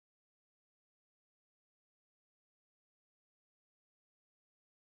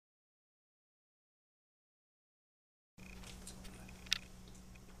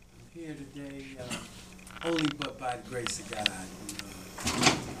here today only but by the grace of God.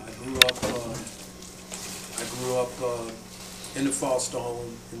 I grew up in the foster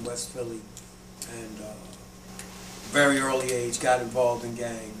home in West Philly, and very early age got involved in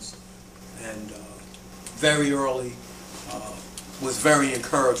gangs, and very early was very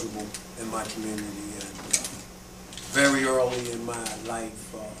encourageable in my community, and very early in my life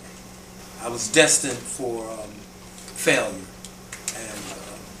I was destined for failure, and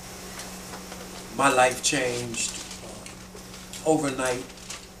my life changed overnight.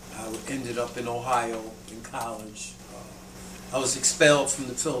 I ended up in Ohio in college. I was expelled from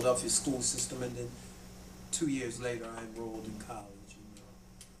the Philadelphia school system, and then 2 years later I enrolled in college.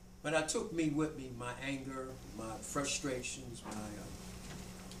 But I took me with me, my anger, my frustrations, my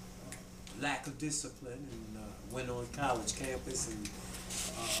lack of discipline, and went on college campus and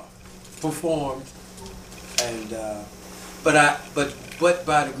performed. And but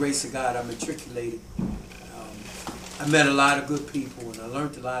by the grace of God, I matriculated. I met a lot of good people, and I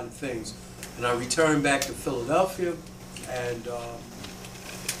learned a lot of things. And I returned back to Philadelphia, and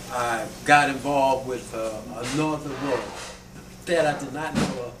I got involved with another world that I did not know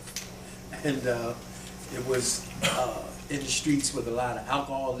of. And it was in the streets with a lot of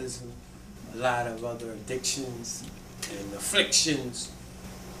alcoholism, a lot of other addictions and afflictions.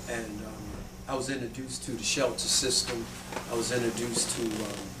 And I was introduced to the shelter system. I was introduced to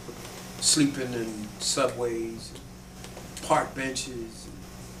sleeping in subways, park benches,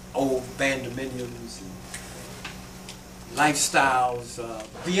 old condominiums, and lifestyles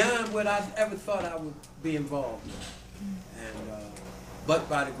beyond what I ever thought I would be involved in. And but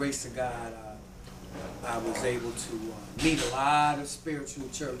by the grace of God, I was able to meet a lot of spiritual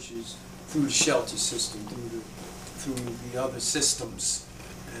churches through the shelter system, through the other systems,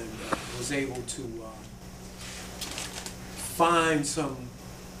 and was able to find some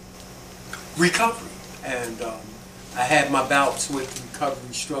recovery. And I had my bouts with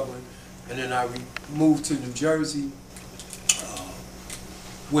recovery, struggling, and then I moved to New Jersey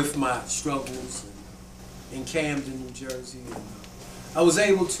with my struggles in Camden, New Jersey. And I was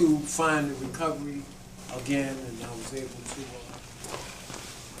able to find the recovery again, and I was able to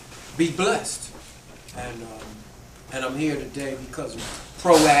be blessed. And I'm here today because of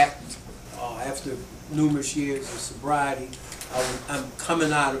ProAct. After numerous years of sobriety, I'm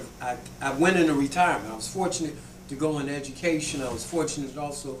coming out of, I went into retirement. I was fortunate to go into education. I was fortunate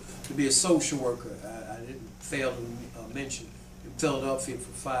also to be a social worker. I didn't fail to mention, in Philadelphia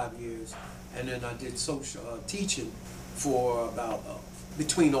for 5 years. And then I did social teaching for about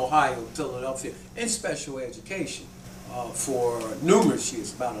between Ohio and Philadelphia in special education for numerous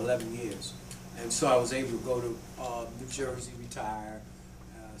years, about 11 years. And so I was able to go to New Jersey, retire,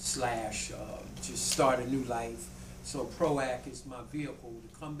 just start a new life. So ProAct is my vehicle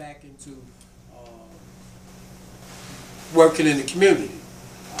to come back into working in the community.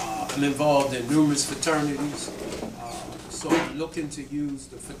 I'm involved in numerous fraternities, so I'm looking to use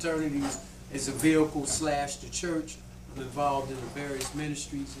the fraternities as a vehicle / the church. I'm involved in the various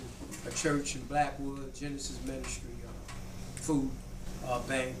ministries, in a church in Blackwood, Genesis Ministry, food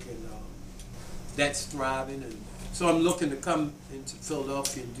bank, and that's thriving. And so I'm looking to come into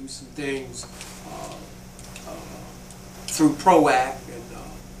Philadelphia and do some things through ProAct. And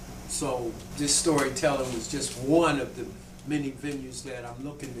so this storytelling was just one of the many venues that I'm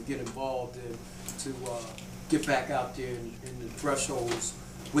looking to get involved in to get back out there in the thresholds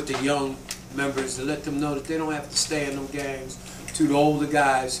with the young members, to let them know that they don't have to stay in them gangs, to the older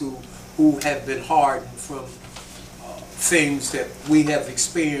guys who have been hardened from things that we have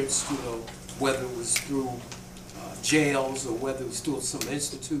experienced, whether it was through jails or whether it was through some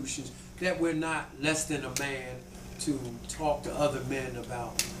institutions, that we're not less than a man to talk to other men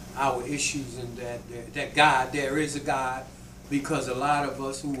about our issues, and that God, there is a God, because a lot of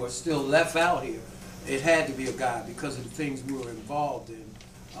us who are still left out here, it had to be a God because of the things we were involved in.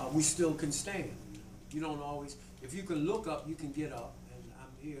 We still can stand. You don't always, if you can look up, you can get up. And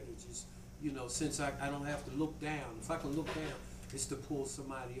I'm here to just, since I don't have to look down. If I can look down, it's to pull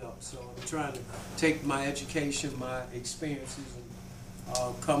somebody up. So I'm trying to take my education, my experiences, and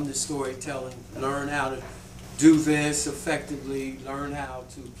come to storytelling, learn how to do this effectively, learn how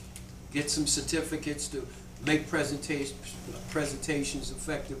to get some certificates to make presentations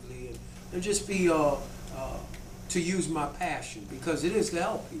effectively, and just be to use my passion, because it is to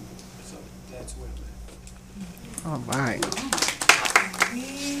help people. So that's where I'm at. All right.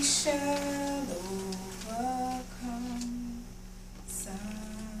 We shall overcome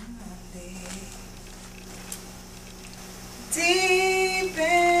someday. Deep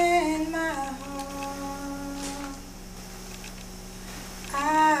in my heart,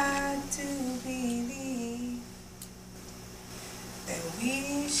 I and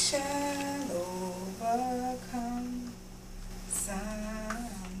we shall overcome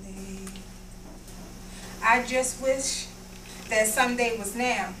someday. I just wish that someday was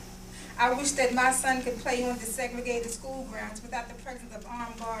now. I wish that my son could play on desegregated school grounds without the presence of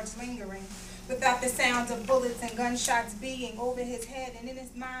armed guards lingering, without the sounds of bullets and gunshots beating over his head and in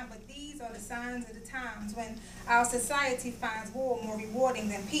his mind. But these are the signs of the times when our society finds war more rewarding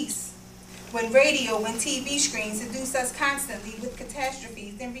than peace. When radio and TV screens seduce us constantly with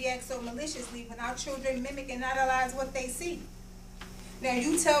catastrophes, then react so maliciously when our children mimic and idolize what they see. Now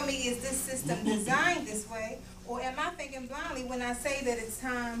you tell me, is this system designed this way, or am I thinking blindly when I say that it's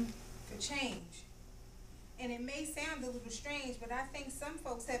time for change? And it may sound a little strange, but I think some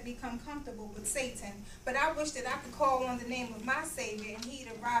folks have become comfortable with Satan. But I wish that I could call on the name of my Savior and he'd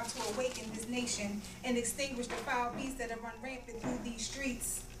arrive to awaken this nation and extinguish the foul beasts that have run rampant through these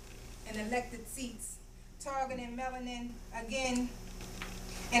streets and elected seats, targeting melanin again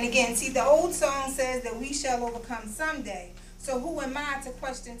and again. See, the old song says that we shall overcome someday. So who am I to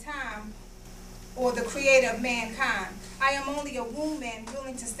question time or the creator of mankind? I am only a woman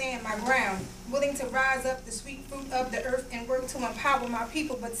willing to stand my ground, willing to rise up the sweet fruit of the earth and work to empower my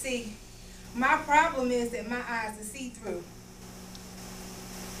people. But see, my problem is that my eyes are see-through.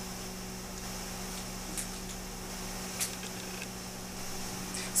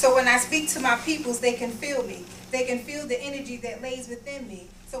 So when I speak to my peoples, they can feel me. They can feel the energy that lays within me.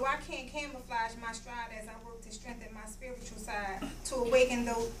 So I can't camouflage my stride as I work to strengthen my spiritual side, to awaken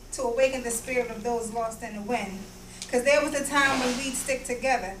the spirit of those lost in the wind. Because there was a time when we'd stick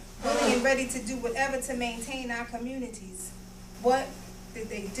together, willing and ready to do whatever to maintain our communities. What did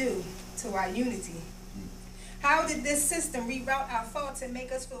they do to our unity? How did this system reroute our thoughts and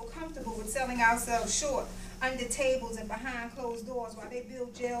make us feel comfortable with selling ourselves short under tables and behind closed doors while they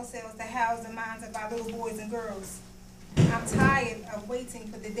build jail cells to house the minds of our little boys and girls? I'm tired of waiting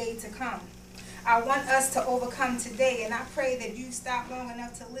for the day to come. I want us to overcome today, and I pray that you stop long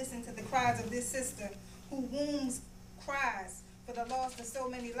enough to listen to the cries of this sister who wombs cries for the loss of so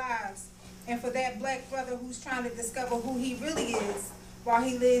many lives, and for that black brother who's trying to discover who he really is while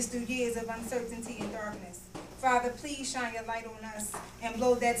he lives through years of uncertainty and darkness. Father, please shine your light on us and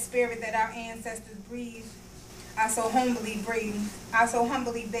blow that spirit that our ancestors breathed. I so humbly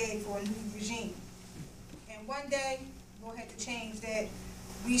beg for a new regime. And one day, we'll have to change that.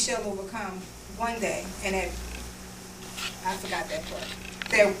 We shall overcome one day. And that, I forgot that part.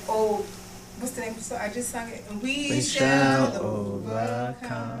 That old, what's the name? So I just sung it. We shall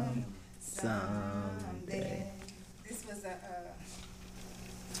overcome someday. This was a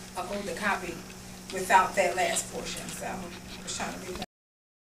older copy without that last portion. So I was trying to read that.